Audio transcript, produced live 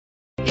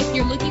If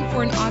you're looking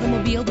for an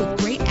automobile with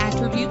great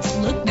attributes,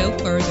 look no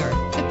further.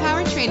 The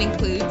powertrain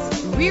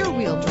includes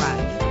rear-wheel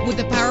drive with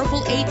a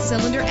powerful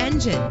 8-cylinder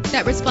engine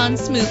that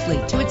responds smoothly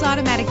to its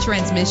automatic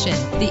transmission.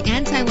 The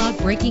anti-lock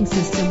braking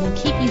system will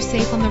keep you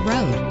safe on the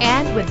road.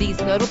 And with these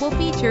notable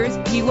features,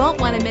 you won't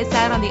want to miss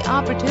out on the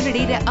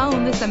opportunity to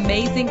own this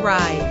amazing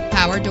ride.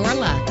 Power door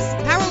locks,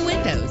 power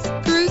windows,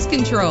 cruise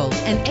control,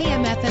 an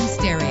AM/FM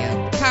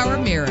stereo, power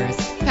mirrors,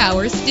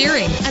 power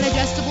steering, an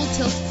adjustable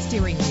tilt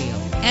steering wheel.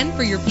 And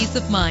for your peace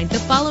of mind, the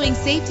following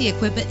safety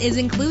equipment is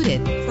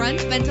included: front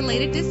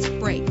ventilated disc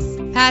brakes,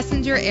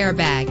 passenger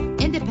airbag,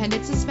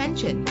 independent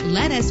suspension.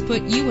 Let us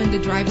put you in the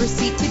driver's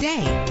seat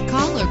today.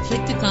 Call or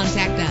click to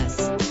contact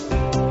us.